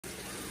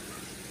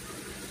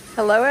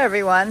Hello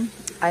everyone.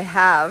 I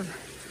have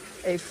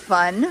a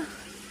fun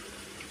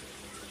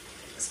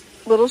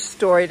little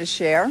story to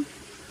share,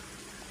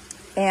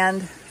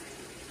 and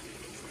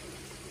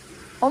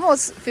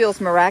almost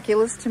feels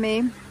miraculous to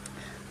me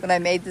when I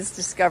made this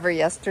discovery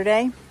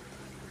yesterday,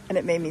 and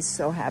it made me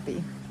so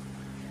happy.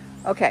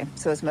 Okay,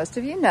 so as most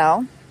of you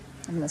know,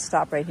 I'm going to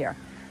stop right here.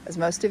 As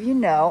most of you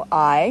know,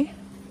 I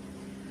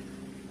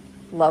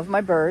love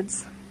my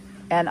birds,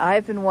 and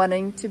I've been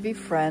wanting to be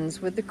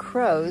friends with the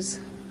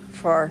crows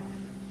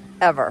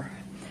forever.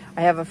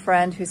 I have a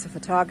friend who's a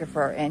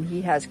photographer, and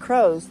he has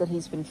crows that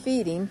he's been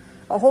feeding.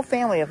 A whole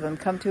family of them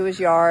come to his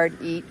yard,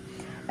 eat,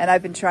 and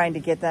I've been trying to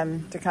get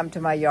them to come to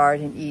my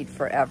yard and eat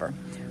forever.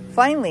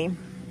 Finally,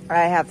 I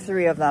have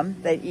 3 of them.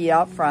 They eat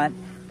out front.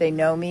 They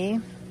know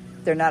me.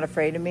 They're not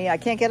afraid of me. I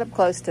can't get up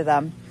close to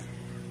them,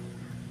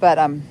 but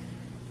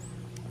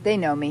they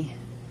know me,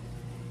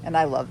 and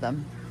I love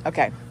them.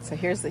 Okay, so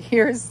here's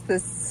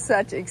this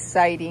such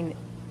exciting,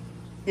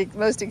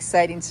 most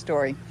exciting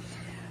story.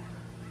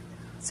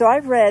 So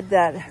I've read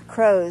that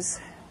crows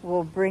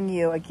will bring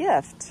you a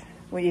gift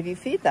if you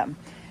feed them.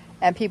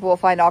 And people will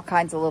find all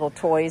kinds of little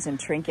toys and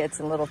trinkets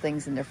and little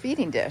things in their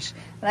feeding dish.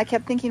 And I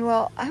kept thinking,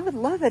 well, I would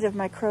love it if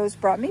my crows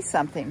brought me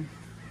something.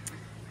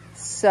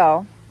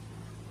 So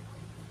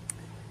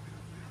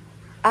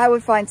I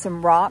would find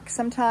some rock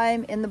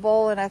sometime in the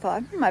bowl, and I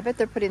thought, I bet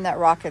they're putting that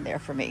rock in there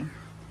for me.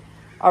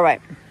 All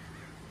right,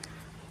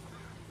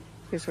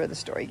 here's where the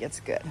story gets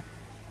good.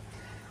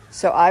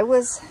 So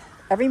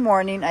every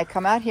morning I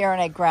come out here and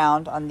I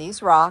ground on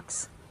these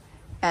rocks,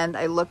 and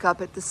I look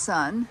up at the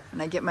sun,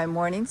 and I get my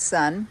morning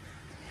sun.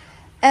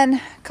 And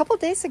a couple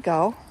days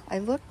ago, I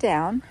looked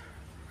down,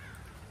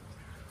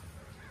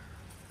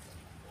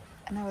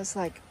 and I was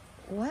like,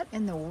 what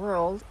in the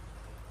world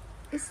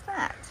is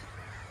that?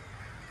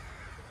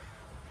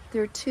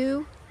 They're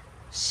 2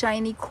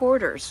 shiny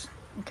quarters,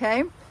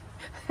 okay?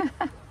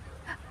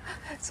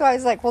 So I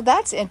was like, well,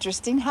 that's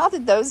interesting. How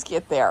did those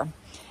get there?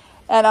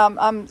 And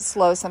I'm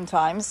slow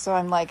sometimes, so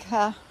I'm like,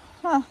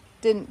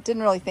 didn't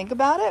really think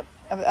about it,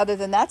 other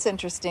than that's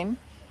interesting.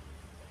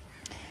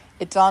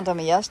 It dawned on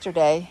me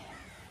yesterday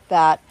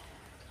that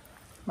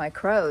my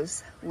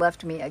crows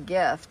left me a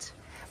gift.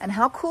 And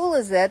how cool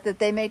is it that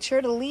they made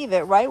sure to leave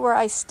it right where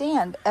I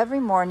stand every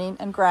morning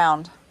and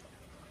ground?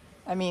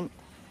 I mean,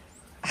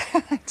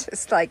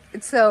 just like,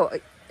 it's so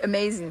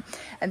amazing.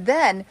 And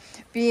then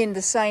being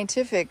the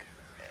scientific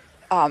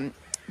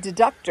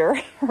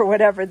deductor or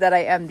whatever that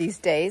I am these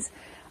days,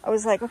 I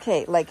was like,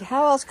 okay, like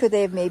how else could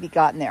they have maybe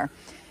gotten there?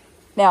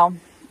 Now,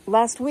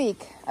 last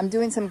week, I'm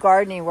doing some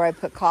gardening where I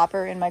put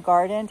copper in my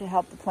garden to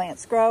help the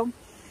plants grow.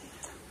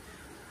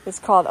 It's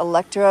called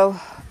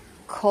electroculture,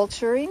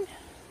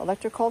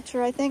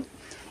 I think.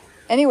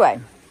 Anyway,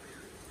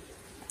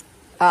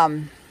 I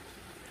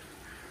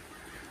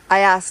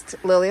asked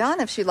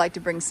Liliana if she'd like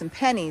to bring some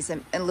pennies,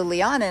 and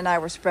Liliana and I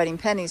were spreading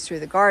pennies through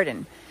the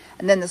garden.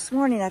 And then this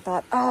morning I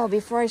thought, oh,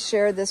 before I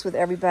share this with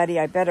everybody,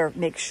 I better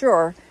make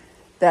sure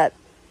that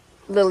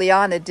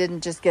Liliana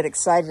didn't just get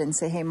excited and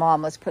say, hey,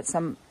 Mom, let's put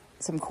some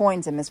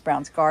coins in Miss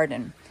Brown's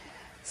garden.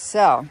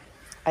 So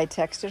I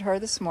texted her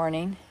this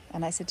morning,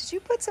 and I said, did you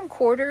put some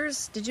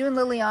quarters? Did you and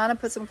Liliana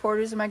put some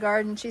quarters in my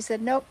garden? She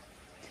said, nope.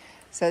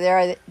 So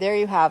there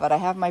you have it. I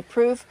have my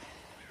proof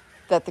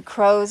that the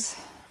crows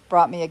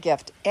brought me a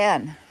gift.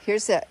 And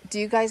do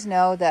you guys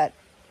know that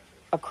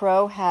a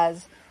crow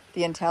has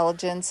the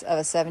intelligence of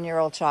a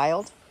 7-year-old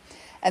child?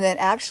 And then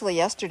actually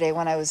yesterday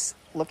when I was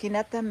looking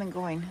at them and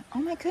going, oh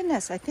my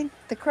goodness, I think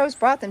the crows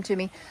brought them to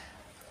me,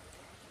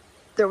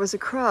 there was a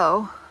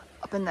crow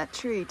up in that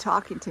tree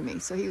talking to me.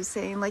 So he was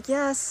saying like,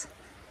 yes,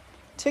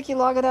 took you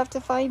long enough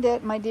to find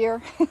it, my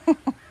dear.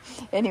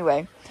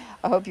 Anyway,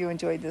 I hope you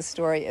enjoyed this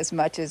story as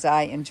much as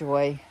I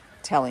enjoy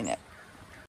telling it.